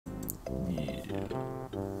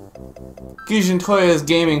Fusion Toya's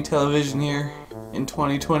gaming television here in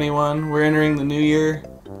 2021. We're entering the new year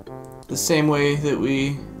the same way that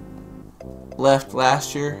we left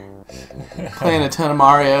last year. Playing a ton of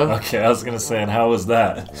Mario. Okay, I was gonna say, and how was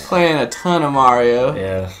that? Playing a ton of Mario.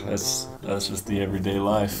 Yeah, that's just the everyday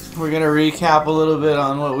life. We're gonna recap a little bit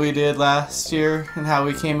on what we did last year and how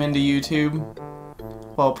we came into YouTube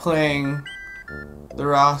while playing the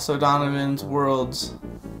Ross O'Donovan's Worlds.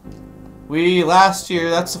 Last year,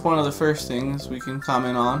 that's one of the first things we can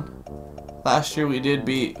comment on. Last year we did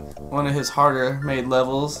beat one of his harder made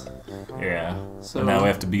levels. Yeah, So and now we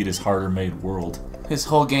have to beat his harder made world. His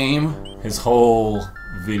whole game. His whole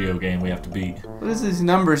video game we have to beat. What does these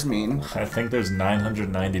numbers mean? I think there's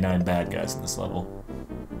 999 bad guys in this level.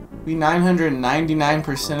 We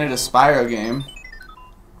 999%ed a Spyro game.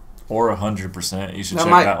 Or 100%. You should That check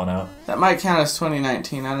might- that one out. That might count as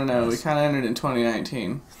 2019. I don't know. We kind of entered in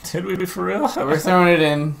 2019. Did we be for real? But we're throwing it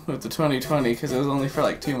in with the 2020 because it was only for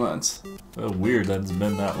like 2 months. Oh, weird that it's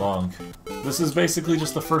been that long. This is basically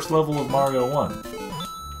just the first level of Mario 1.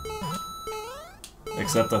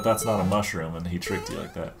 Except that that's not a mushroom and he tricked you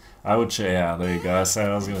like that. I would check, yeah, there you go. I said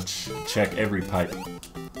I was going to check every pipe.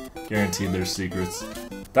 Guaranteed there's secrets.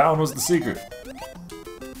 That one was the secret.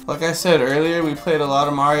 Like I said earlier, we played a lot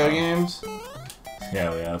of Mario games.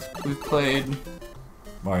 Yeah, we have. We played,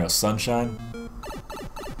 Mario Sunshine.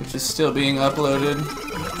 which is still being uploaded.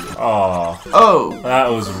 Oh, Oh! that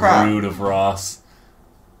was Crap. rude of Ross.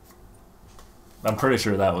 I'm pretty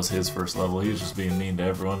sure that was his first level. He was just being mean to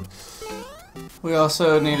everyone. We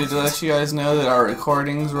also needed to let you guys know that our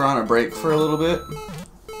recordings were on a break for a little bit.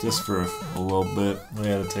 Just for a little bit. We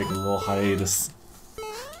had to take a little hiatus.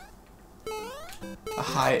 A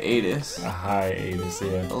hiatus. A hiatus,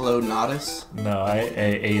 yeah. A low notice. No, I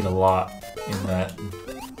ate a lot in that.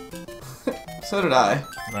 So did I.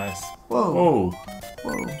 Nice. Whoa. Whoa.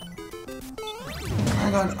 Whoa.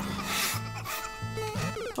 Hang on.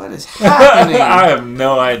 What is happening? I have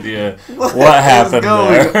no idea what is happened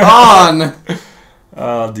going there.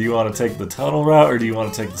 on? Do you want to take the tunnel route or do you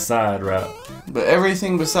want to take the side route? But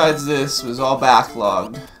everything besides this was all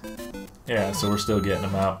backlogged. Yeah, so we're still getting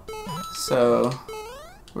them out. So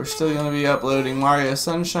we're still going to be uploading Mario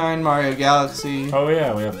Sunshine, Mario Galaxy, Oh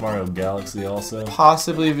yeah, we have Mario Galaxy also.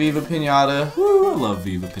 possibly Viva Pinata. Woo, I love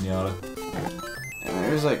Viva Pinata. And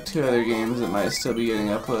there's like 2 other games that might still be getting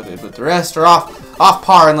uploaded, but the rest are off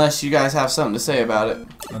par unless you guys have something to say about it.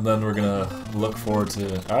 And then we're gonna look forward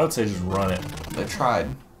to, I would say just run it. I tried.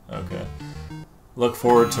 Okay. Look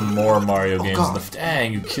forward to more Mario games in God. the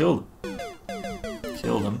dang, you killed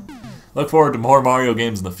him. Look forward to more Mario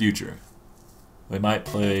games in the future. We might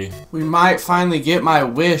play. We might finally get my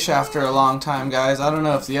wish after a long time, guys. I don't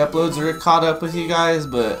know if the uploads are caught up with you guys,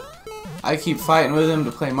 but I keep fighting with him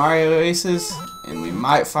to play Mario Aces, and we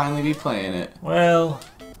might finally be playing it. Well,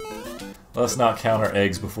 let's not count our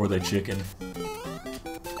eggs before they chicken.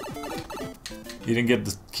 You didn't get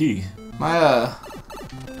the key. My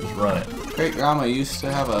Just run it. great grandma used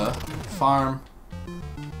to have a farm,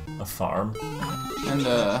 A farm. and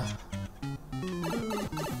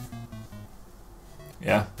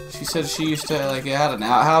Yeah. she said she used to like it had an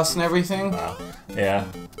outhouse and everything. Wow. Yeah.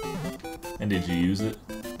 And did you use it?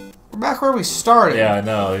 We're back where we started. Yeah, I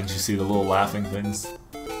know. Did you see the little laughing things?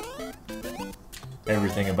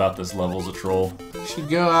 Everything about this level's a troll. She'd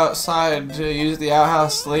go outside to use the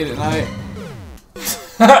outhouse late at night.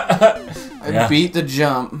 I'd Yeah. beat the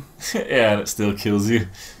jump. Yeah, and it still kills you.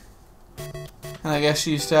 And I guess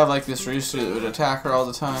she used to have like this rooster that would attack her all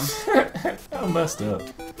the time. How messed up.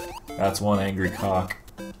 That's one angry cock.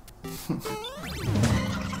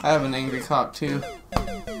 I have an angry cock too.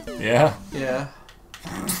 Yeah? Yeah.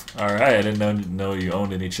 Alright, I didn't know you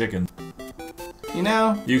owned any chicken. You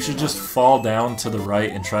know, You should just fall down to the right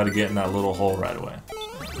and try to get in that little hole right away.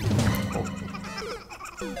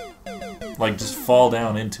 Like, just fall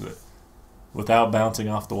down into it. Without bouncing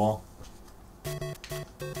off the wall.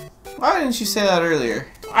 why didn't you say that earlier?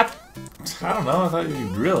 I don't know, I thought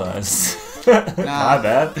you'd realize. My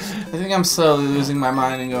bad. I think I'm slowly losing my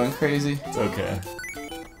mind and going crazy. It's okay.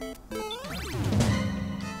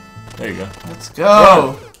 There you go. Let's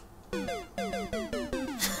go!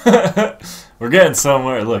 We're getting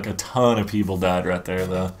somewhere. Look, a ton of people died right there,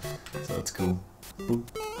 though. So that's cool. Boop.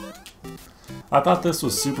 I thought this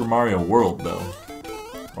was Super Mario World, though.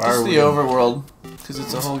 Why Just are the we... overworld, because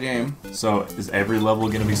it's a whole game. So, is every level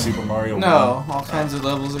going to be Super Mario World? No, all kinds of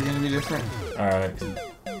levels are going to be different. Alright.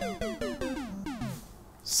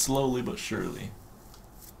 Slowly but surely.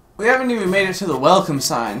 We haven't even made it to the welcome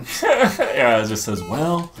sign. Yeah, it just says,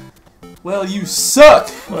 well, Well, you suck!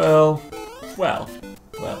 well.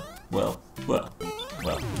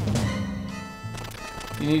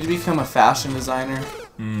 You need to become a fashion designer.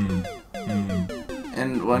 Mm.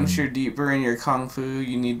 And once you're deeper in your kung fu,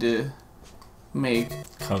 you need to make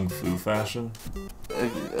Kung fu fashion?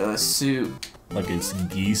 a suit. Like it's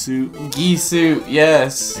gi suit? Gi suit,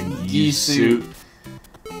 yes. A Gi suit.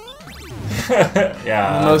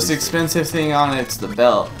 Yeah. The most expensive thing on it's the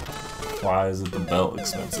belt. Why is it the belt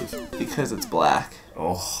expensive? Because it's black.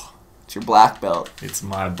 Oh. It's your black belt. It's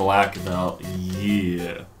my black belt.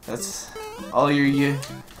 Yeah. That's all your.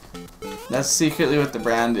 That's secretly what the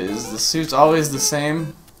brand is. The suit's always the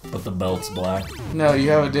same. But the belt's black. No, you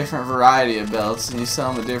have a different variety of belts and you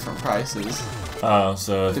sell them at different prices. Oh,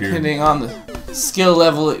 so if depending on the skill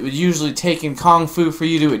level it would usually take in Kung Fu for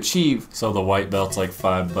you to achieve. So the white belt's like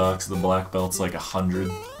 $5, the black belt's like 100.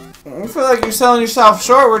 I feel like you're selling yourself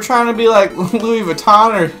short. We're trying to be like Louis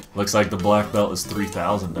Vuitton or... Looks like the black belt is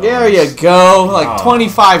 $3,000. There you go. Like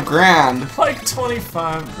 25 grand. Like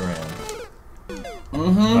 25 grand.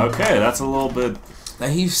 Mm-hmm. Okay, that's a little bit... Now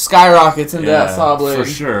he skyrockets into that saw blade. For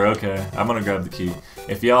sure, okay. I'm gonna grab the key.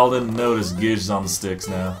 If y'all didn't notice, Gid's on the sticks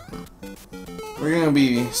now. We're gonna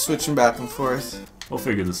be switching back and forth. We'll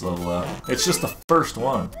figure this level out. It's just the first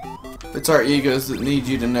one. It's our egos that need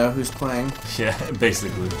you to know who's playing. Yeah,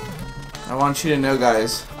 basically. I want you to know,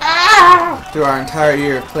 guys, through our entire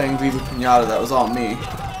year of playing Viva Pinata, that was all me.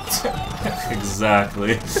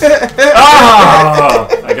 Exactly. Ah!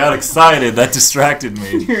 I got excited. That distracted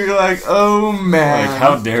me. You're like, oh man. Like,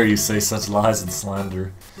 how dare you say such lies and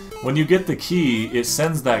slander? When you get the key, it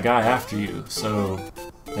sends that guy after you. So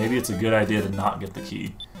maybe it's a good idea to not get the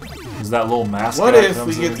key. Because that little mask. What if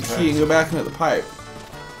we get the key and go back into the pipe?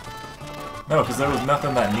 No, because there was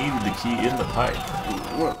nothing that needed the key in the pipe.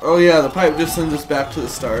 Oh yeah, the pipe just sends us back to the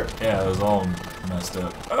start. Yeah, it was all messed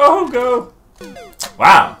up. Oh, go!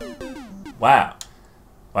 Wow. Wow.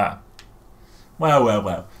 Wow. Wow, wow,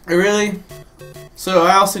 wow. Really? So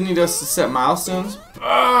I also need us to set milestones?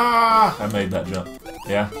 Ah! I made that jump.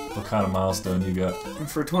 Yeah? What kind of milestone you got?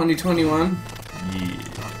 For 2021?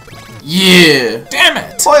 Yeah. Yeah! Damn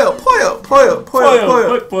it! Poyo, poyo, poyo,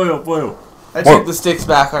 poyo, poyo. Poyo. I took the sticks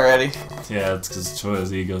back already. Yeah, it's because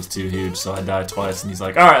Choya's ego's too huge, so I died twice, and he's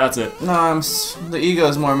like, alright, that's it. No, the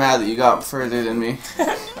ego's more mad that you got further than me.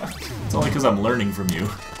 It's only because I'm learning from you.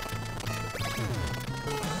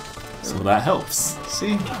 So that helps.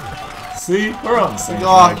 See? See? We're on the same Go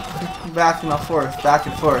off, track. back and forth, back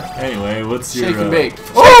and forth. Anyway, what's your... Shake and bake.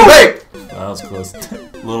 Oh! Shake and bake! That was close.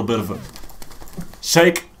 A little bit of a...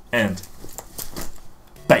 Shake and...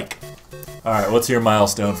 bake. Alright, what's your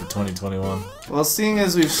milestone for 2021? Well, seeing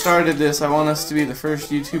as we've started this, I want us to be the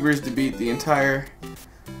first YouTubers to beat the entire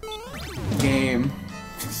game.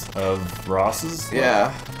 Of Ross's?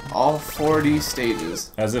 Yeah, all 40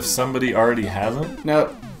 stages. As if somebody already hasn't?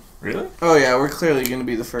 Nope. Really? Oh yeah, we're clearly going to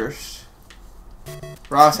be the first.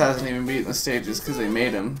 Ross hasn't even beaten the stages because they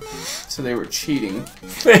made him, so they were cheating.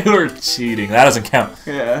 They were cheating. That doesn't count.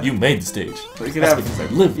 Yeah. You made the stage. We could That's have, because I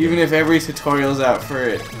lived even there. if every tutorial's out for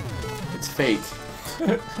it, it's fake.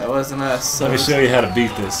 That wasn't us. So Let me show you how to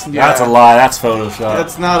beat this. Yeah. That's a lie. That's Photoshop.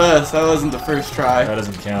 That's not us. That wasn't the first try. That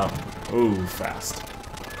doesn't count. Ooh, fast.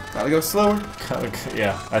 Gotta go slower.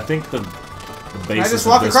 Yeah, I think the I basis just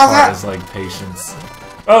of walk this across part that? is like patience.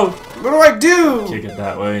 Oh! What do I do? Kick it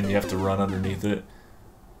that way and you have to run underneath it.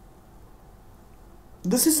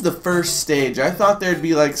 This is the first stage. I thought there'd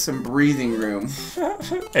be like some breathing room.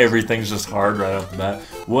 Everything's just hard right off the bat.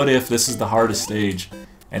 What if this is the hardest stage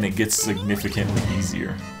and it gets significantly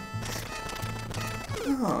easier?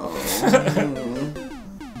 Oh.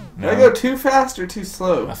 No. Did I go too fast or too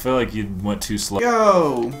slow? I feel like you went too slow.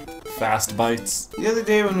 Yo! Fast bites. The other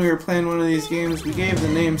day when we were playing one of these games, we gave the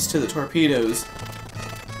names to the torpedoes.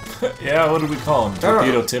 Yeah, what did we call him? I don't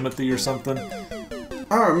Torpedo know. Timothy or something?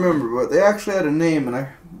 I don't remember, but they actually had a name, and I'm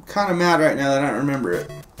kind of mad right now that I don't remember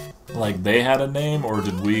it. Like they had a name, or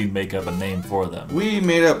did we make up a name for them? We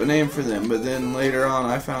made up a name for them, but then later on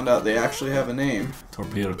I found out they actually have a name.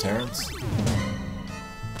 Torpedo Terrence?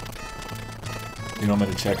 You want me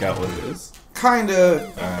to check out what it is? Kinda,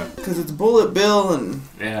 Alright. because it's Bullet Bill and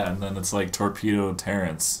Yeah, and then it's like Torpedo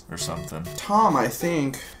Terrence or something. Tom, I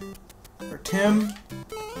think. Or Tim?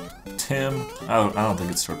 Tim? I don't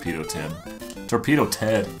think it's Torpedo Tim. Torpedo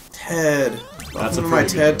Ted. Ted. That's Welcome a to my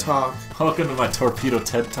pretty TED good Talk. Welcome to my Torpedo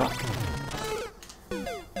TED Talk.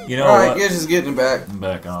 You know Alright, what? guys, just getting it back. I'm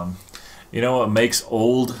back on. You know what makes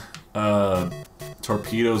old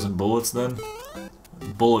torpedoes and bullets then?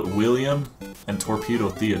 Bullet William and Torpedo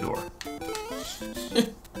Theodore.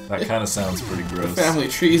 That kind of sounds pretty gross. The family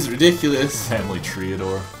tree is ridiculous. Family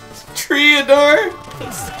Treeador. Treeador?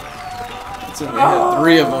 That's when they had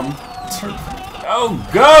 3 of them. Oh,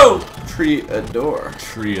 go! treat a door.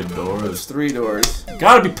 Tree of There's doors. 3 doors.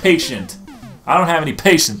 Gotta be patient. I don't have any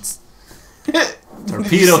patience.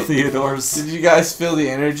 Torpedo Theodores. Did you guys feel the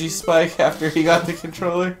energy spike after he got the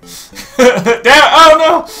controller? Damn!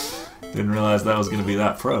 Oh no! Didn't realize that was gonna be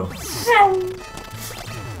that pro.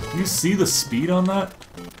 You see the speed on that?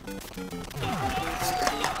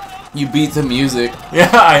 You beat the music.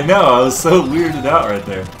 Yeah, I know. I was so weirded out right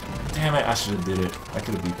there. Damn it! I should have did it. I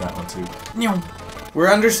could have beat that one too. We're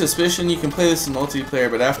under suspicion you can play this in multiplayer,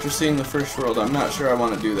 but after seeing the first world, I'm not sure I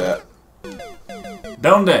want to do that.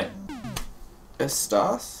 Donde?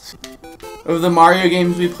 Estas? Of the Mario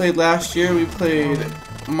games we played last year, we played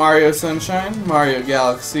Mario Sunshine, Mario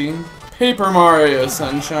Galaxy, Paper Mario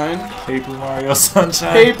Sunshine, Paper Mario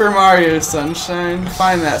Sunshine. Paper Mario Sunshine.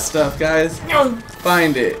 Find that stuff, guys.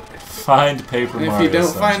 Find it. Find Paper And if Mario you don't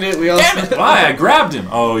Sunshine. find it, we also... Damn it! Why? I grabbed him.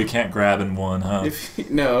 Oh, you can't grab in one, huh?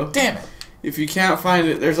 No. Damn it! If you can't find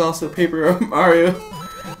it, there's also Paper Mario,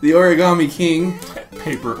 the Origami King.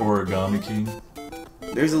 Paper Origami King.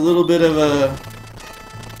 There's a little bit of a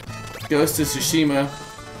Ghost of Tsushima.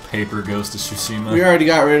 Paper Ghost of Tsushima. We already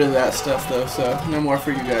got rid of that stuff though, so no more for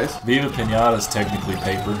you guys. Viva Pinata is technically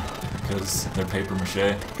paper because they're paper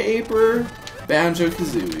mache. Paper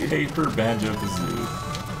Banjo-Kazooie. Paper Banjo Kazooie.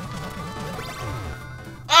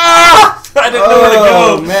 Ah! I didn't know where to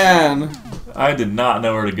go. Oh man, I did not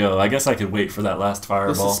know where to go. I guess I could wait for that last the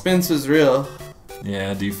fireball. suspense is real.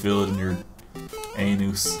 Yeah, do you feel it in your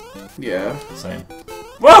anus? Yeah. Same.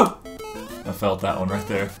 Whoa! I felt that one right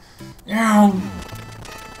there.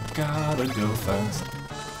 Gotta go fast.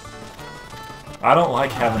 I don't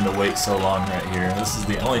like having to wait so long right here. This is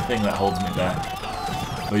the only thing that holds me back.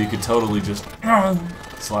 But you could totally just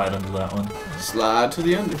slide under that one. Slide to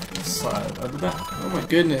the under. Slide under that. Oh my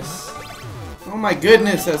goodness. Oh my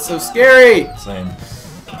goodness, that's so scary. Same.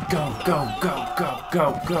 Go, go, go, go,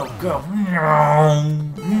 go, go, go.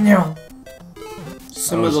 No.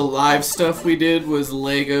 Some of the live stuff we did was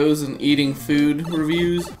Legos and eating food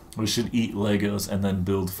reviews. We should eat Legos and then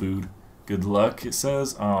build food. Good luck, it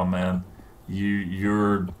says. Oh man,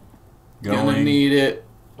 you're Gonna need it.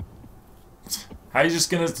 How are you just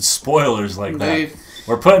gonna spoilers like that?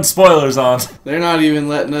 We're putting spoilers on. They're not even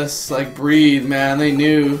letting us like breathe, man. They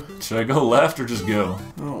knew. Should I go left or just go?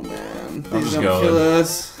 Oh man, I'll please just don't go kill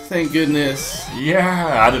us. Thank goodness.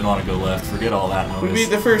 Yeah, I didn't want to go left. Forget all that noise. We beat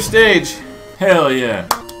the first stage. Hell yeah.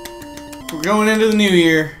 We're going into the new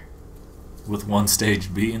year. With one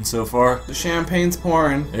stage beaten so far. The champagne's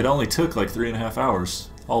pouring. It only took like 3.5 hours.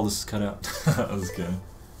 All this is cut out. I was kidding.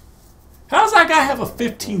 How does that guy have a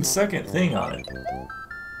 15-second thing on it?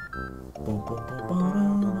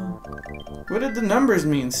 What did the numbers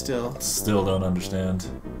mean still? Still don't understand.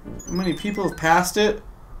 How many people have passed it?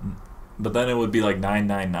 But then it would be like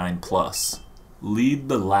 999 plus. Lead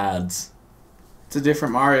the lads. It's a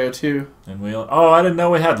different Mario too. And we oh, I didn't know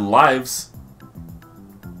we had lives.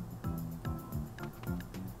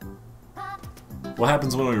 What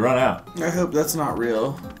happens when we run out? I hope that's not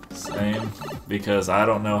real. Same, because I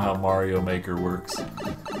don't know how Mario Maker works.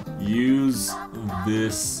 Use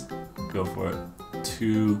this, go for it,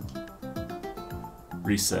 to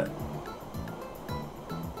reset.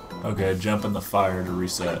 Okay, jump in the fire to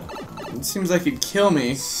reset. It seems like it'd kill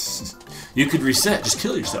me. You could reset, just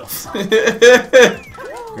kill yourself.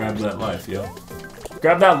 Grab that life, yo.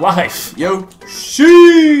 Grab that life! Yo,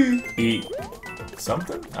 she Eat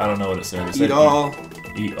something? I don't know what it said. It eat said all.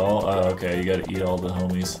 Eat all? Oh, okay, you gotta eat all the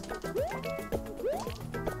homies.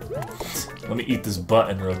 Let me eat this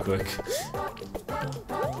button real quick.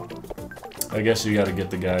 I guess you gotta get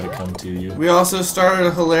the guy to come to you. We also started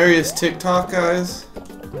a hilarious TikTok, guys.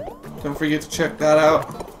 Don't forget to check that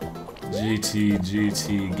out.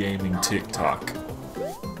 GT Gaming TikTok.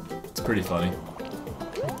 It's pretty funny.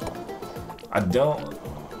 I don't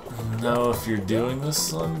know if you're doing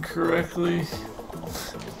this one correctly.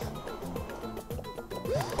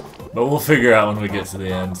 But we'll figure out when we get to the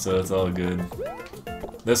end, so it's all good.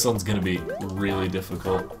 This one's gonna be really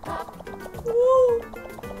difficult.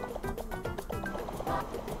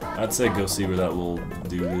 I'd say go see where that little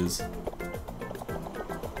dude is.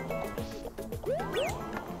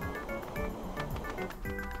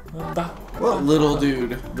 What little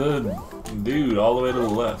dude? The dude all the way to the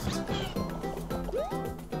left.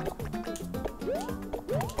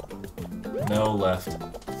 No, left.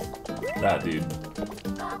 That dude.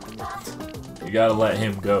 You gotta let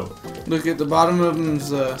him go. Look at the bottom of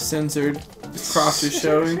him's censored. His cross is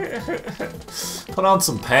showing. Put on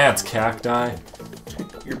some pants, cacti.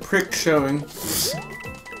 Your prick showing.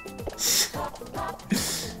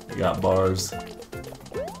 You got bars.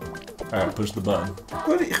 Alright, push the button.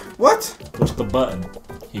 What? Push the button.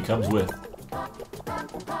 He comes with.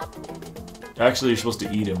 Actually, you're supposed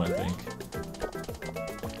to eat him, I think.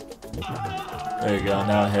 There you go,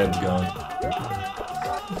 now a head's going.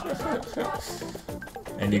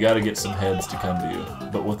 And you gotta get some heads to come to you,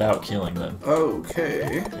 but without killing them.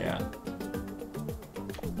 Okay. Yeah.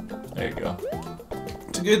 There you go.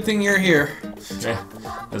 It's a good thing you're here. Yeah,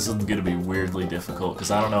 this is gonna be weirdly difficult,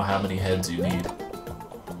 because I don't know how many heads you need.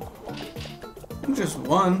 Just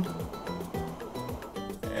one.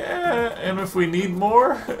 Yeah, and if we need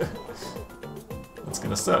more, it's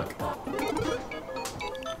gonna suck.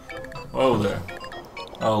 Whoa there.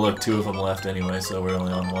 Oh look, 2 of them left anyway, so we're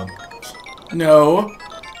only on 1. No.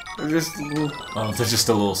 They're just... Oh, they're just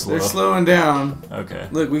a little slow. They're slowing down. Okay.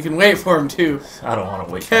 Look, we can wait for them too. I don't want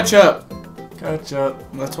to wait. Ketchup. Ketchup.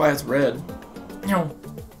 That's why it's red. No.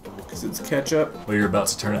 Because it's ketchup. Well, you're about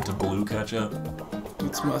to turn it to blue ketchup.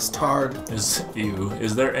 It's mustard. Is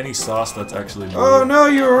there any sauce that's actually blue? Oh no,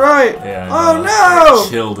 you were right. Yeah. Oh no! I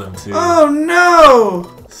killed him too. Oh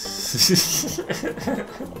no!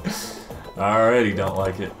 I already don't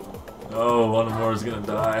like it. Oh, one more is gonna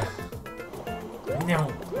die.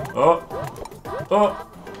 No. Oh. Oh.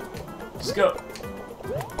 Let's go.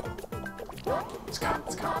 Let's go.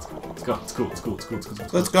 Let's go. Let's go. Let's go. It's cool. It's cool. It's cool. It's cool.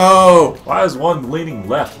 Let's go. Why is one leaning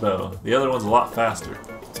left though? The other one's a lot faster.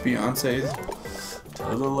 It's Beyonce's. To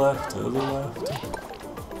the left. To the left.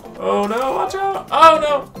 Oh no! Watch out! Oh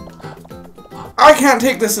no! I can't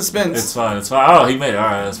take the suspense. It's fine. It's fine. Oh, he made it. All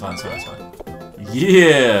right. That's fine. It's fine. It's fine.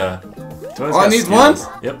 Yeah. All I need one?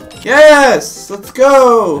 Yep. Yes! Let's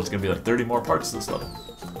go! There's gonna be like 30 more parts to this level.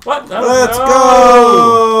 What? No, Let's no!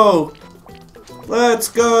 go! Let's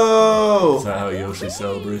go! Is that how Yoshi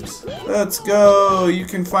celebrates? Let's go! You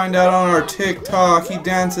can find out on our TikTok. He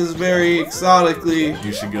dances very exotically.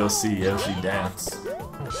 You should go see Yoshi dance.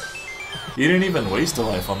 You didn't even waste a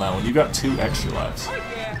life on that one. You got 2 extra lives.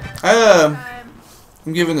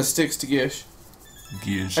 I'm giving the sticks to Gish.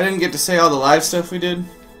 Gish. I didn't get to say all the live stuff we did.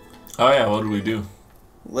 Oh yeah, what did we do?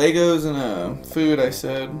 Legos and food, I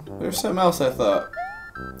said. There's something else I thought.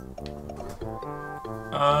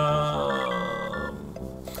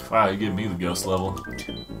 Wow, you gave me the ghost level.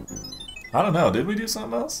 I don't know, did we do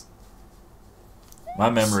something else? My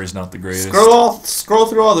memory's not the greatest. Scroll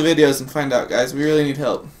through all the videos and find out, guys. We really need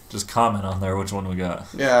help. Just comment on there which one we got.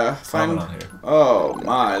 Yeah, comment on here. Oh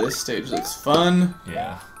my, this stage looks fun.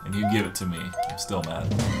 Yeah, and you give it to me. I'm still mad.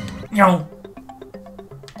 No.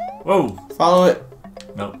 Whoa. Follow it.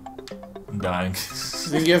 Nope. I'm dying. I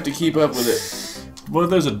think you have to keep up with it. Well,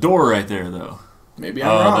 there's a door right there, though. Maybe I'm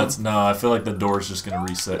wrong. No, I feel like the door's just gonna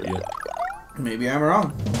reset you. Maybe I'm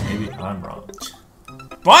wrong. Maybe I'm wrong.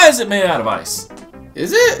 Why is it made out of ice?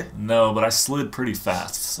 Is it? No, but I slid pretty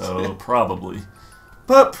fast, so probably.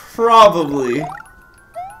 But probably.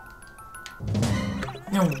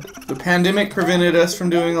 No. The pandemic prevented us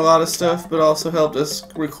from doing a lot of stuff, but also helped us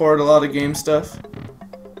record a lot of game stuff.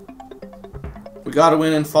 We got a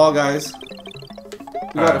win in Fall Guys.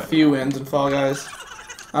 We got a few wins in Fall Guys.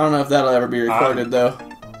 I don't know if that'll ever be recorded, though.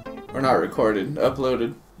 Or not recorded,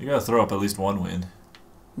 uploaded. You gotta throw up at least 1 win.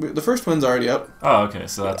 The first win's already up. Oh, okay,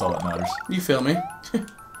 so that's all that matters. You feel me?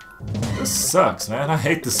 This sucks, man. I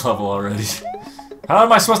hate this level already. How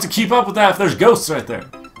am I supposed to keep up with that if there's ghosts right there?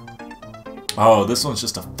 Oh, this one's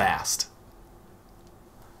just a fast.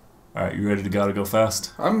 Alright, you ready to go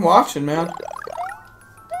fast? I'm watching, man.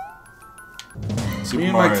 Me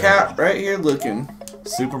and my cat right here looking.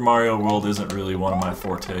 Super Mario World isn't really one of my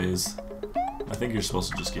fortes. I think you're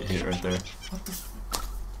supposed to just get hit right there. What the f...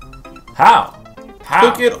 How? How?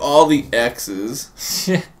 Look at all the X's.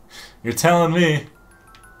 You're telling me.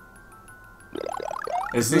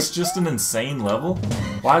 Is this just an insane level?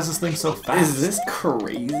 Why is this thing so fast? Is this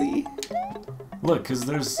crazy? Look, because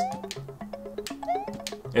there's...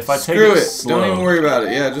 If I take Screw it it. slow... Don't even worry about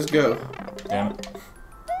it. Yeah, just go. Damn it.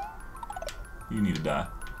 You need to die.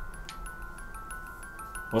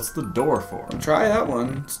 What's the door for? Try that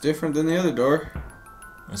one. It's different than the other door.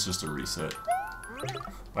 It's just a reset.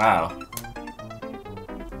 Wow.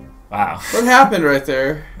 Wow. What happened right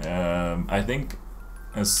there? I think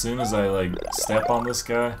as soon as I like step on this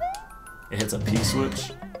guy, it hits a P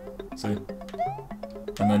switch. See?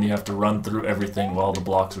 And then you have to run through everything while the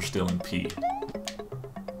blocks are still in P.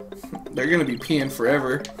 They're gonna be peeing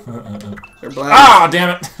forever. Their bladders. Ah, damn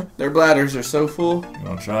it! Their bladders are so full. You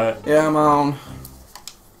wanna try it? Yeah, I'm on.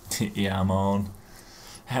 Yeah, I'm on.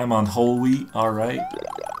 I'm on whole wheat. All right.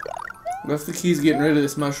 What if the key's getting rid of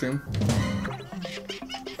this mushroom?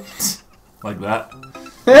 Like that.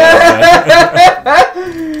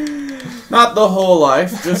 Not the whole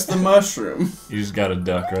life, just the mushroom. You just got a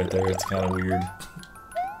duck right there. It's kind of weird.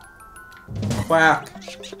 Quack.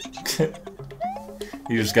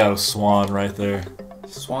 You just got a swan right there.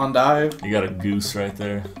 Swan dive. You got a goose right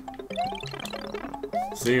there.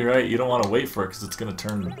 See, right? You don't want to wait for it because it's going to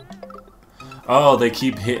turn... Oh, they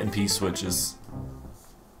keep hitting P-switches.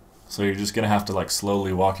 So you're just going to have to, like,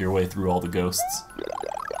 slowly walk your way through all the ghosts.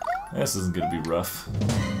 This isn't going to be rough.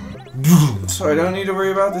 So I don't need to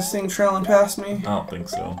worry about this thing trailing past me? I don't think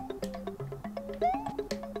so.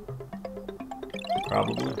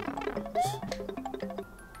 Probably.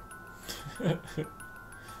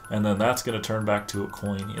 And then that's going to turn back to a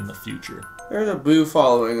coin in the future. There's a boo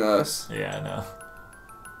following us. Yeah, I know.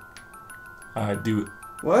 Alright, do it.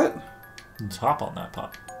 What? Let's hop on that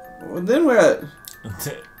pop. Well, then what?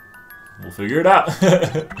 We'll figure it out.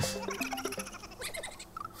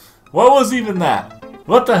 What was even that?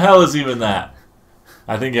 What the hell is even that?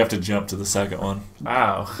 I think you have to jump to the second one.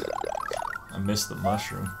 Wow. I missed the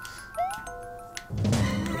mushroom.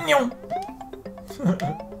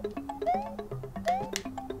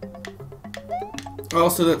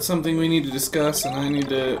 Also, that's something we need to discuss, and I need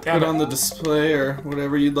to put on the display, or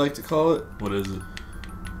whatever you'd like to call it. What is it?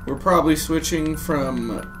 We're probably switching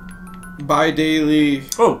from bi-daily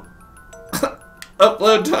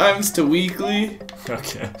upload times to weekly.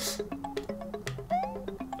 Okay.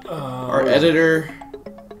 Our editor,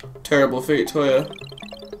 Terrible Fate Toya.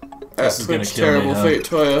 At Twitch, Terrible Fate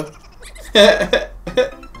Toya.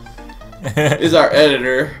 Is our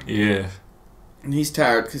editor. Yeah. And he's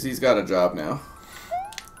tired because he's got a job now.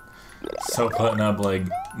 So putting up like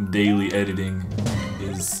daily editing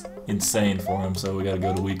is insane for him, so we gotta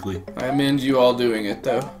go to weekly. I commend you all doing it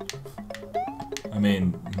though. I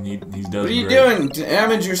mean, he does great. What are you doing?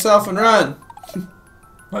 Damage yourself and run!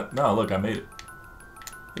 What? No, look, I made it.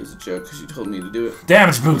 It was a joke because you told me to do it.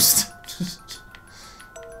 Damage boost!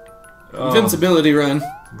 Invincibility run.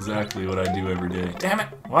 Exactly what I do every day. Damn it!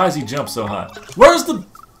 Why does he jump so high? Where's the...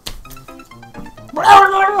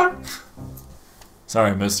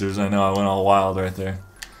 Sorry, misters. I know I went all wild right there.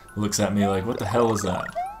 Looks at me like, what the hell is that?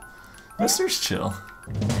 Misters, chill.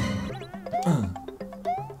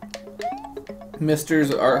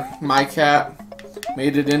 Misters, my cat,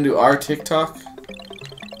 made it into our TikTok.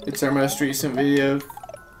 It's our most recent video.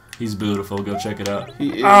 He's beautiful. Go check it out. He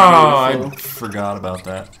is beautiful. I forgot about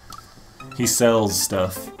that. He sells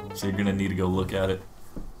stuff, so you're gonna need to go look at it.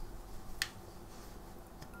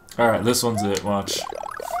 Alright, this one's it. Watch.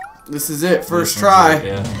 This is it. First try. It,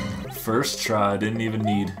 yeah. First try. Didn't even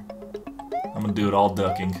need. I'm gonna do it all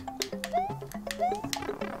ducking.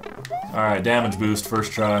 Alright, damage boost.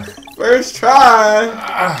 First try. First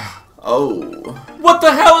try! Oh. What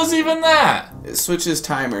the hell is even that? It switches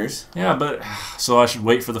timers. Yeah, but... So I should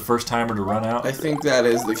wait for the first timer to run out? I think that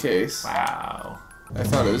is the case. Wow. I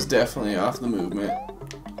thought it was definitely off the movement.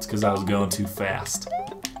 It's because I was going too fast.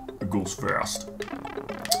 It goes fast.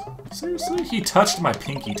 Seriously? He touched my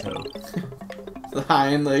pinky toe. The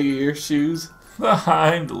hind leg of your shoes. The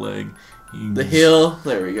hind leg. The heel.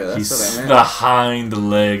 There we go. That's what I meant. The hind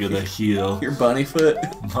leg of the heel. Your bunny foot.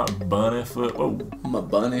 My bunny foot. Whoa. My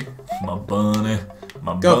bunny. My bunny.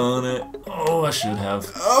 My go. bunny. Oh, I should have.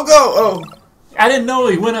 Oh, go! Oh! I didn't know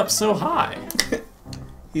he went up so high.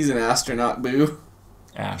 He's an astronaut boo.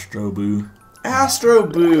 Astro Boo. Astro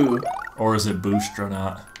Boo. Or is it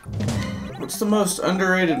Boostronaut? What's the most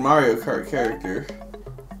underrated Mario Kart character?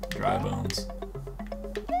 Dry Bones.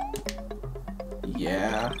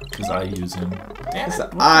 Yeah. Because I use him. Damn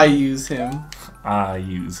it. I use him. I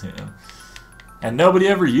use him. And nobody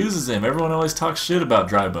ever uses him. Everyone always talks shit about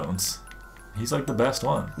Dry Bones. He's like the best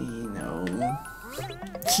one. No. No.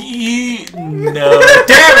 Damn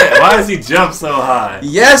it! Why does he jump so high?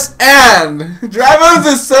 Yes, and Dry Bones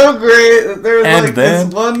is so great that there was And like then?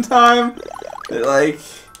 this one time that, like,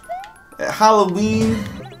 at Halloween,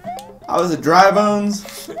 I was at Dry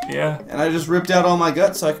Bones. Yeah. And I just ripped out all my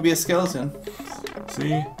guts so I could be a skeleton.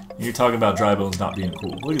 See? You're talking about Dry Bones not being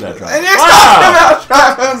cool. Look at that Dry And Bones. you're talking about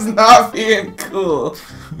Dry Bones not being cool.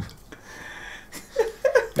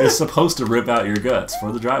 It's supposed to rip out your guts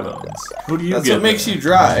for the Dry Bones. Who do you That's get? what makes there? you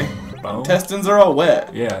dry. Bone? Intestines are all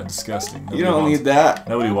wet. Yeah, disgusting. You don't need that.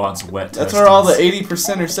 Nobody wants wet That's intestines. where all the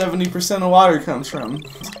 80% or 70% of water comes from.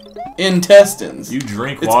 Intestines. You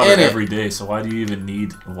drink It's water in it. every day, so why do you even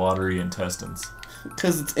need watery intestines?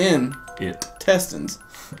 Because it's in. Testins.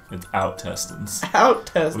 It's out testins. Out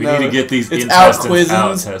testins. We need to get these it's intestines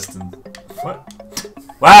out out-quizzins. testins. What?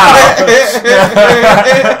 Wow!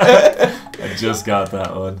 I just got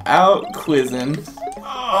that one. Out quizzing.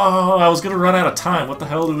 Oh, I was gonna run out of time. What the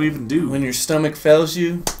hell do we even do? When your stomach fails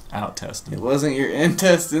you, Out-testing. It wasn't your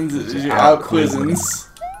intestines, it was your out-quizzins.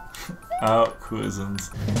 Out-quizzins.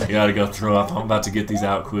 You gotta go throw up. I'm about to get these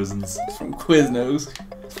out-quizzins. From Quiznos.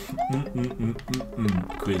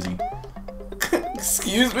 Quizzy.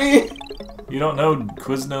 Excuse me? You don't know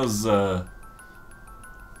Quiznos'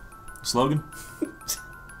 slogan?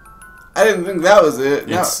 I didn't think that was it.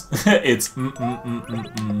 It's it's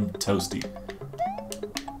toasty.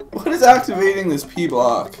 What is activating this P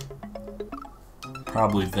block?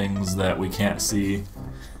 Probably things that we can't see.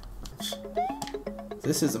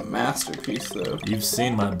 This is a masterpiece, though. You've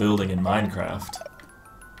seen my building in Minecraft.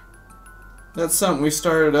 That's something we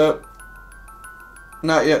started up.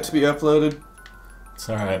 Not yet to be uploaded. It's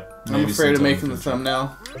alright. I'm afraid of making the thumbnail.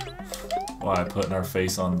 Why, putting our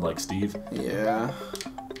face on like Steve? Yeah.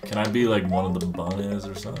 Can I be like one of the bunnies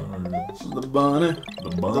or something? Or The bunny. the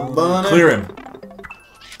bunny? The bunny. Clear him.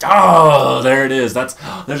 Oh, there it is.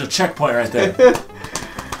 There's a checkpoint right there.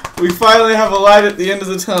 We finally have a light at the end of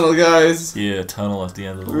the tunnel, guys. Yeah, tunnel at the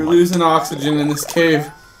end of the We're line. losing oxygen in this cave.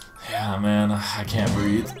 Yeah, man, I can't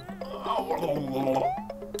breathe.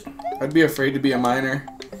 I'd be afraid to be a miner.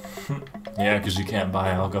 Yeah, because you can't buy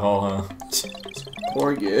alcohol, huh?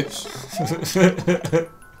 Poor Gish.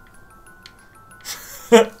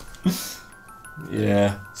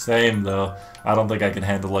 Yeah, same though. I don't think I can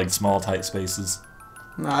handle like small, tight spaces.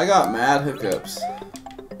 No, I got mad hookups.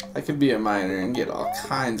 I could be a miner and get all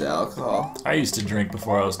kinds of alcohol. I used to drink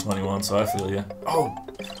before I was 21, so I feel you. Oh!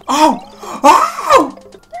 Oh! Oh!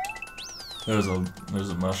 There's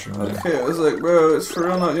a mushroom there. Okay, I was like, bro, it's for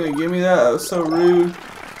real not gonna give me that? That was so rude.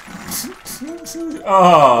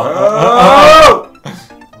 Oh!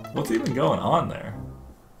 What's even going on there?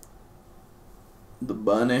 The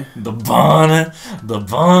bunny. The bunny, the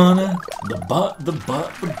bunny, the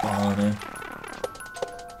bunny.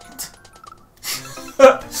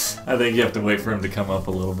 I think you have to wait for him to come up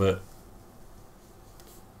a little bit.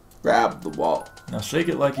 Grab the wall. Now shake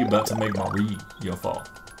it like you about to make Mario fall.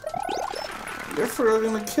 They're for real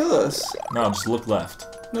gonna kill us. No, just look left.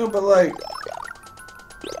 No, but like...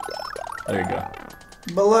 There you go.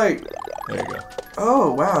 But like... There you go.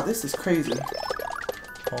 Oh, wow, this is crazy.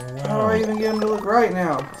 Oh, How do I wow. even get him to look right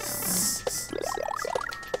now?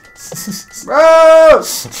 Bro!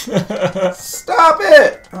 Stop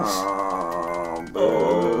it! Oh,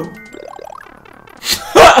 boo.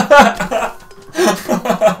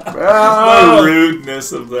 The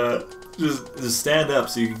rudeness of that. Just stand up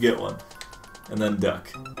so you can get one. And then duck.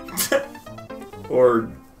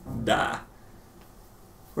 Or die.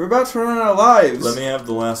 We're about to run out of lives. Let me have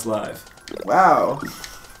the last life. Wow.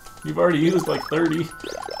 You've already used like 30.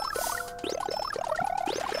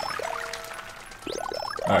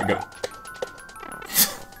 Alright, go.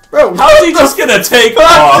 Bro, How is he just gonna take what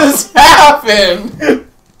off? just happened?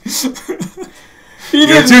 He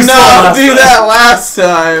You're did too slow not last do time. that last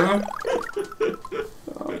time.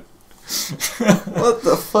 What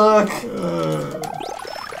the fuck?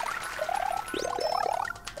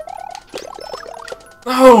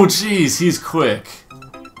 Oh, jeez, he's quick.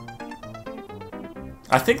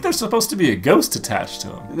 I think there's supposed to be a ghost attached to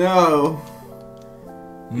him. No.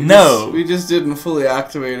 No. We just didn't fully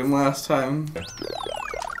activate him last time.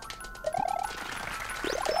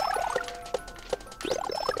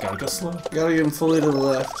 Gotta go slow. Gotta get him fully to the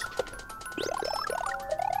left.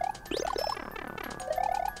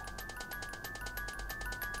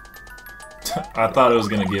 I thought it was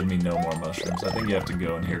gonna give me no more mushrooms. I think you have to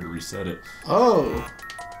go in here to reset it. Oh,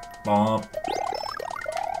 Bomb.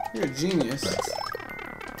 you're a genius. Nice.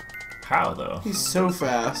 How though? He's so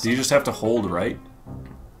fast. Do you just have to hold right?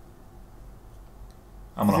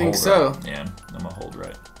 I'm gonna I think hold so. right. Yeah, I'm gonna hold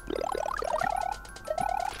right.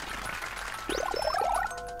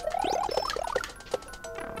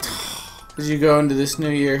 As you go into this new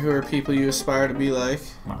year, who are people you aspire to be like?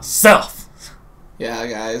 Myself. Yeah,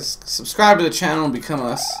 guys, subscribe to the channel and become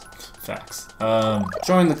us. Facts.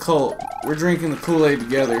 Join the cult. We're drinking the Kool-Aid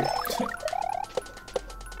together.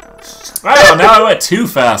 Oh, now I went too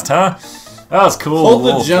fast, huh? That was cool. Hold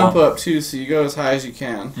the jump up too, so you go as high as you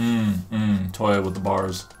can. Toy with the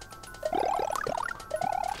bars.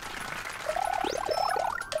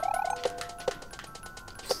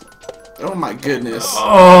 Oh my goodness.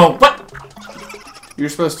 Oh, what? You're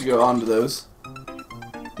supposed to go onto those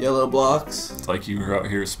yellow blocks. It's like you were out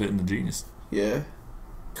here spitting the genius. Yeah.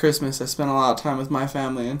 Christmas, I spent a lot of time with my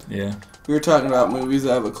family, and Yeah. we were talking about movies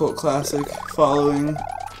that have a cult classic following.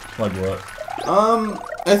 Like what?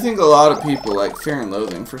 I think a lot of people like Fear and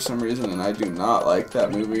Loathing for some reason, and I do not like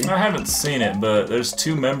that movie. I haven't seen it, but there's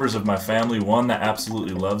two members of my family, one that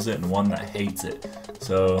absolutely loves it and one that hates it.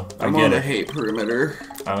 So I I'm get on the it. hate perimeter.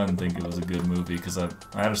 I didn't think it was a good movie because I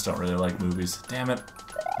just don't really like movies. Damn it.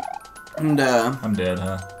 And I'm dead,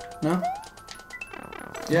 huh? no.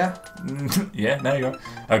 Yeah. Yeah, now you are.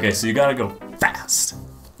 Okay, so you gotta go fast.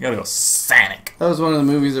 You gotta go Sonic. That was one of the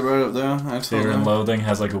movies I brought up though. I told Fear and them. Loathing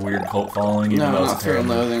has like a weird cult following, even No, though not it's Fear and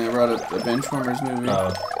terrible. Loathing. I brought up the Benchwarmers movie.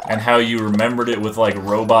 And how you remembered it with like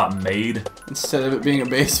Robot Maid. Instead of it being a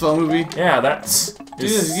baseball movie. Yeah, that's.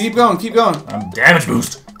 Jesus, keep going, keep going. I'm damage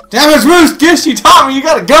boost. Damage boost! Gish, you taught me, you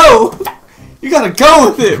gotta go! You gotta go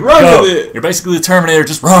with it! Run Go. with it! You're basically the Terminator,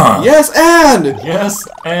 just run! Yes, and! Yes,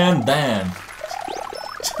 and then.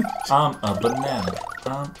 I'm a banana.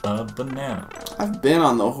 I'm a banana. I've been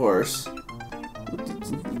on the horse.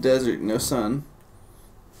 Desert, no sun.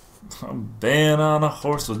 I've been on a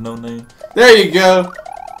horse with no name. There you go!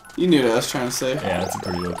 You knew what I was trying to say. Yeah, it's a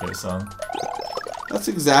pretty okay song. That's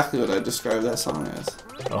exactly what I described that song as.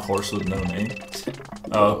 A horse with no name.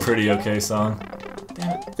 Oh, pretty okay song.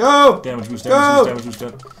 Damn it. Go! Damage boost, Go! damage boost,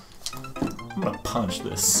 damage boost. I'm gonna punch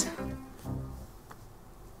this.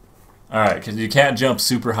 Alright, because you can't jump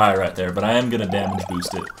super high right there, but I am gonna damage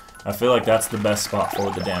boost it. I feel like that's the best spot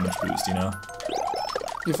for the damage boost, you know?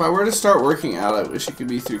 If I were to start working out, I wish it could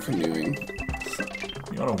be through canoeing.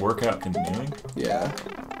 You wanna work out canoeing? Yeah.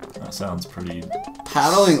 That sounds pretty...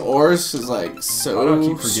 Paddling oars is like Why do I so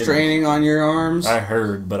keep forgetting? straining on your arms. I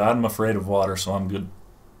heard, but I'm afraid of water, so I'm good.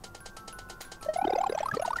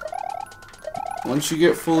 Once you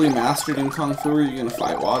get fully mastered in Kung Fu, are you gonna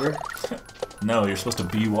fight water? No, you're supposed to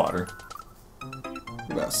be water.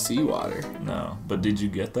 What about seawater? No, but did you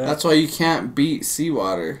get that? That's why you can't beat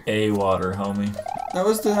seawater. A water, homie. That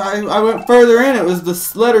was the... I went further in. It was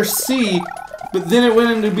the letter C, but then it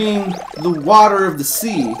went into being the water of the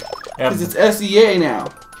sea. Yeah, Because it's SEA now.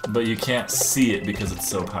 but you can't see it because it's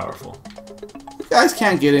so powerful. You guys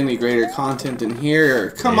can't get any greater content than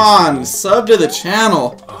here. Come Basically. on, sub to the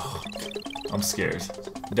channel. Oh, I'm scared.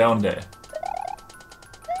 Down day.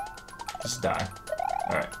 Just die.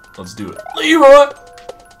 Alright, let's do it. Leroy!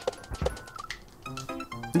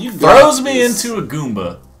 You Throws got me this. into a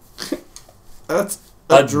Goomba. That's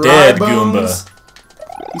A dry dead bones.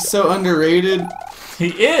 Goomba. He's so underrated. He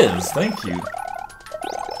is, thank you.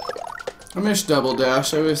 I miss Double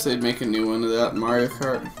Dash. I wish they'd make a new one of that in Mario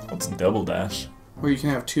Kart. What's Double Dash? Where you can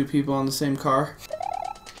have two people on the same car.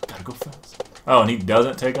 Gotta go fast. Oh, and he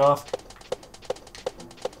doesn't take off?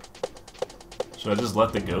 Should I just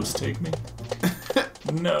let the ghost take me?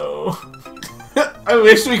 No. I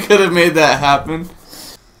wish we could have made that happen.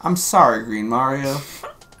 I'm sorry, Green Mario.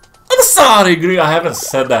 I'm sorry, Green. I haven't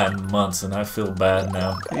said that in months, and I feel bad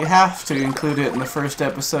now. You have to include it in the first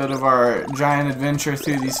episode of our giant adventure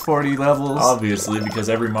through these 40 levels. Obviously, because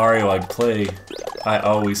every Mario I play, I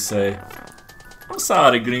always say, I'm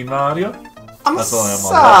sorry, Green Mario. I'm That's all I'm on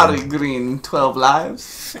sorry, that Green 12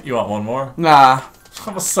 lives. You want one more? Nah,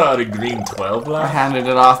 I'm sorry, Green 12 I life. handed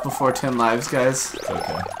it off before 10 lives, guys. It's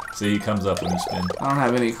okay. See, he comes up when you spin. I don't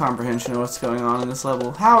have any comprehension of what's going on in this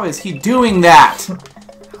level. How is he doing that?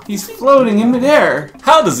 He's floating in midair.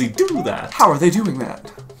 How does he do that? How are they doing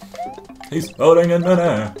that? He's floating in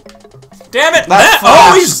midair. Damn it! That That flash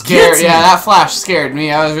always scared. gets me. Yeah, that flash scared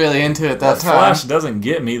me. I was really into it that time. Flash doesn't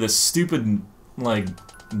get me. The stupid, like,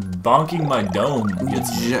 bonking my dome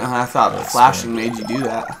gets me. I thought the That's flashing made you do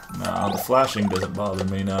that. No, the flashing doesn't bother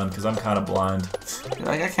me none, because I'm kind of blind. You're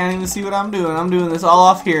like, I can't even see what I'm doing. I'm doing this all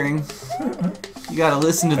off hearing. You gotta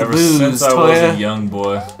listen to the Ever booze, since I was a Toya. young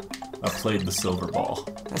boy, I played the silver ball.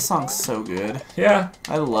 That song's so good. Yeah,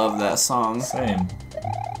 I love that song. same.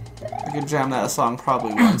 I could jam that song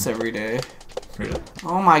probably once every day. Really.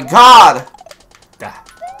 Oh my god! Ah,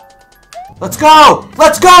 Let's go!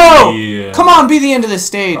 Let's go! Yeah. Come on, be the end of this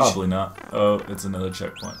stage. Probably not. Oh, it's another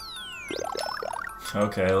checkpoint.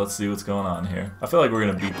 Okay, let's see what's going on here. I feel like we're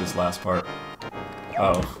gonna beat this last part.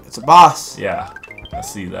 Oh, It's a boss. yeah. I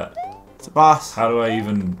see that. It's a boss. How do I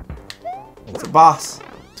even... It's a boss.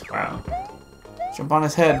 Wow. Jump on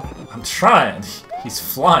his head. I'm trying. He's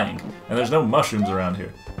flying. And there's no mushrooms around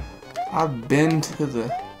here. I've been to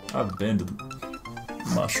the... I've been to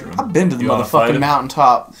the mushroom. I've been to the You wanna fight motherfucking him?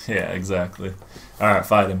 mountaintop. Yeah, exactly. Alright,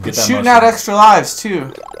 fight him. Get that Shooting mushroom. out extra lives,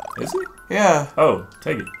 too. Is he? Yeah. Oh,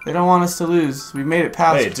 take it. They don't want us to lose. We made it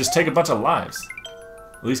past... Wait, just take a bunch of lives.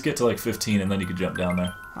 At least get to like 15 and then you can jump down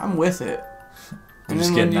there. I'm with it. You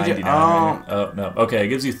just get when you 99 right here. Oh, no. Okay, it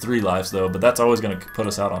gives you 3 lives though, but that's always going to put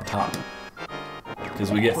us out on top.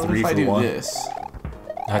 Because we get What 3 if I for do 1. this?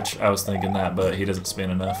 I was thinking that, but he doesn't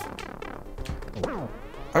spin enough.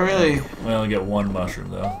 really... We only get one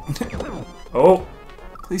mushroom, though. Oh!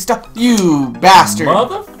 Please stop. You bastard!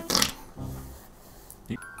 Mother...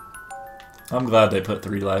 I'm glad they put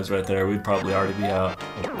 3 lives right there. We'd probably already be out.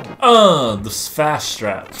 The fast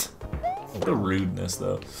strat. The rudeness,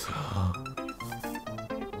 though.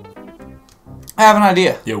 I have an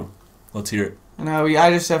idea. Yo, let's hear it. No, I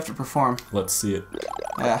just have to perform. Let's see it.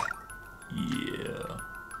 Yeah. Yeah.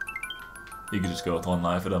 You can just go with 1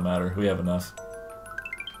 life. It don't matter. We have enough.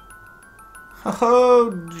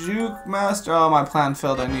 Oh, Juke Master. Oh, my plan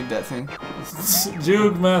failed. I need that thing.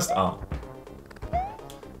 Juke Master. Oh.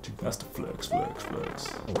 Juke Master flex.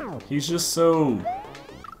 He's just so...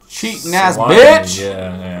 cheating ass slimy. bitch!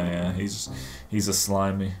 Yeah. He's a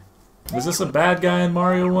slimy. Is this a bad guy in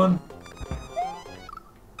Mario 1?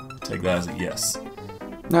 Take that as a yes.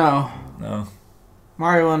 No. No?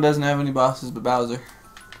 Mario 1 doesn't have any bosses but Bowser.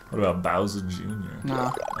 What about Bowser Jr.?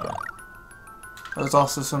 No. Oh. That was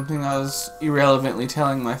also something I was irrelevantly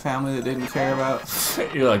telling my family that didn't care about.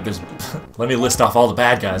 You're like, there's... Let me list off all the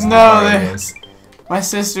bad guys. No, my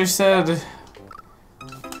sister said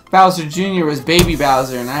Bowser Jr. was Baby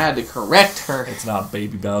Bowser, and I had to correct her. It's not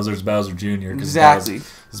Baby Bowser, it's Bowser Jr. Exactly.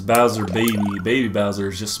 It's Bowser Baby. Baby Bowser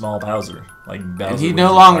is just small Bowser. Like Bowser. And he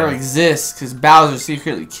no longer exists because Bowser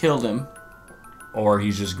secretly killed him. Or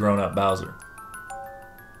he's just grown up Bowser.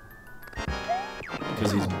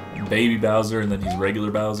 Because he's Baby Bowser and then he's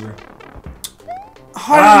regular Bowser.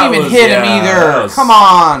 I didn't even hit him either. Come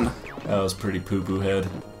on. That was pretty poo-poo head.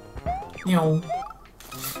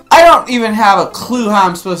 I don't even have a clue how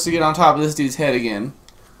I'm supposed to get on top of this dude's head again.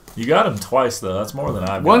 You got him twice though. That's more than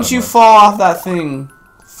I've got. Once you fall off that thing,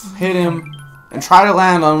 hit him and try to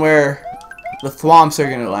land on where the thwomps are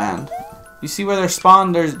gonna land. You see where they're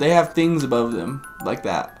spawned? They have things above them like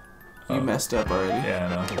that. You messed up already.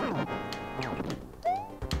 Yeah, I know.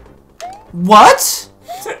 What?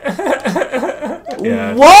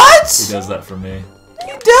 Yeah, what? He does that for me.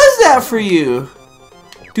 He does that for you.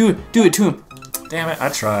 Do it to him. Damn it, I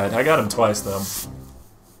tried. I got him twice though.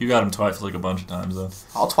 You got him twice like a bunch of times though.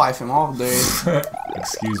 I'll twife him all day.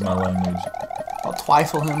 Excuse my language. I'll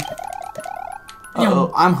twifle him.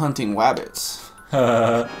 Uh-oh, I'm hunting wabbits.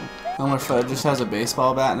 I wonder if Fud just has a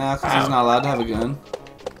baseball bat now because he's not allowed to have a gun.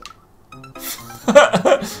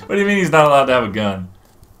 What do you mean he's not allowed to have a gun?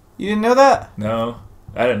 You didn't know that? No,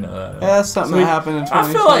 I didn't know that. Yeah, that's something that happened in 2020.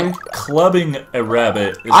 I feel like clubbing a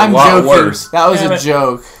rabbit is a lot worse. That was a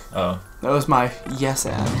joke. Oh. That was my yes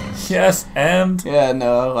and. Yes and? Yeah,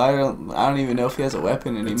 no, I don't even know if he has a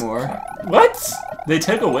weapon anymore. What? They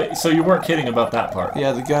took away? So you weren't kidding about that part?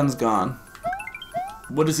 Yeah, the gun's gone.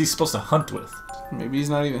 What is he supposed to hunt with? Maybe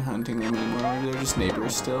he's not even hunting them anymore. Maybe they're just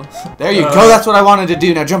neighbors still. There you go. That's what I wanted to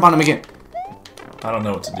do. Now jump on him again. I don't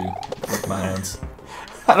know what to do with my hands.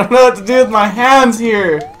 I don't know what to do with my hands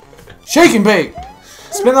here. Shake and bake.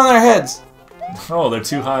 Spin on their heads. Oh, they're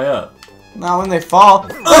too high up. Not when they fall.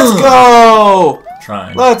 Let's go.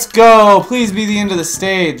 Trying. Let's go. Please be the end of the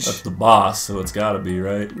stage. That's the boss, so it's gotta be,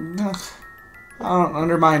 right? I don't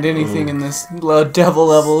undermine anything in this devil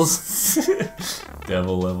levels.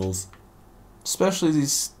 Devil levels. Especially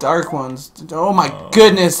these dark ones. Oh my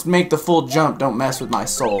goodness, make the full jump. Don't mess with my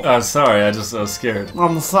soul. I'm sorry, I was scared.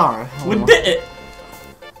 I'm sorry. We did it!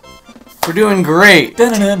 We're doing great.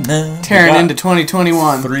 Tearing into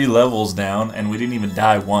 2021. 3 levels down, and we didn't even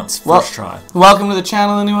die once. First try. Welcome to the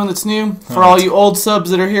channel, anyone that's new. For all you old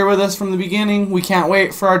subs that are here with us from the beginning, we can't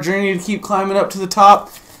wait for our journey to keep climbing up to the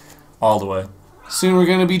top. All the way. Soon we're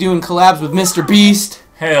going to be doing collabs with Mr. Beast.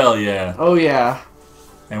 Hell yeah. Oh yeah.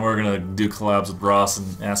 And we're going to do collabs with Ross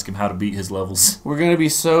and ask him how to beat his levels. We're going to be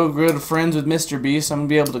so good friends with Mr. Beast, I'm going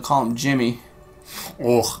to be able to call him Jimmy.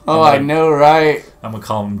 Oh, I know, right? I'm going to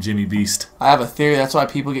call him Jimmy Beast. I have a theory that's why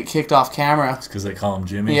people get kicked off camera. It's because they call him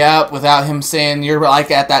Jimmy? Yep, without him saying you're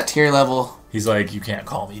like at that tier level. He's like, you can't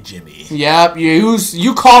call me Jimmy. Yep,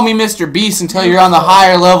 you call me Mr. Beast until you're on the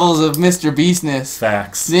higher levels of Mr. Beastness.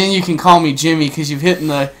 Facts. Then you can call me Jimmy because you've hit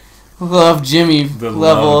the Love Jimmy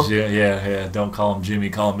level. Yeah. Don't call him Jimmy.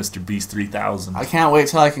 Call him Mr. Beast 3000. I can't wait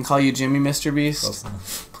till I can call you Jimmy, Mr. Beast.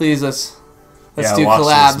 Please, let's do watch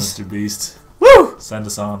collabs. This, Mr. Beast. Woo! Send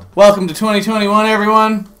us on. Welcome to 2021,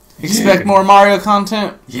 everyone. Expect more Mario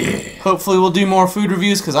content. Yeah. Hopefully we'll do more food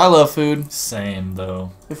reviews because I love food. Same,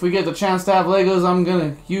 though. If we get the chance to have Legos, I'm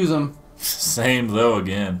going to use them. Same, though,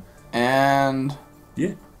 again. And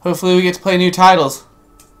yeah. Hopefully we get to play new titles.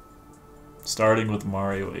 Starting with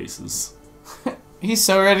Mario Aces. He's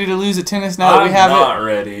so ready to lose at tennis now that we have it. I'm not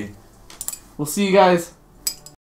ready. We'll see you guys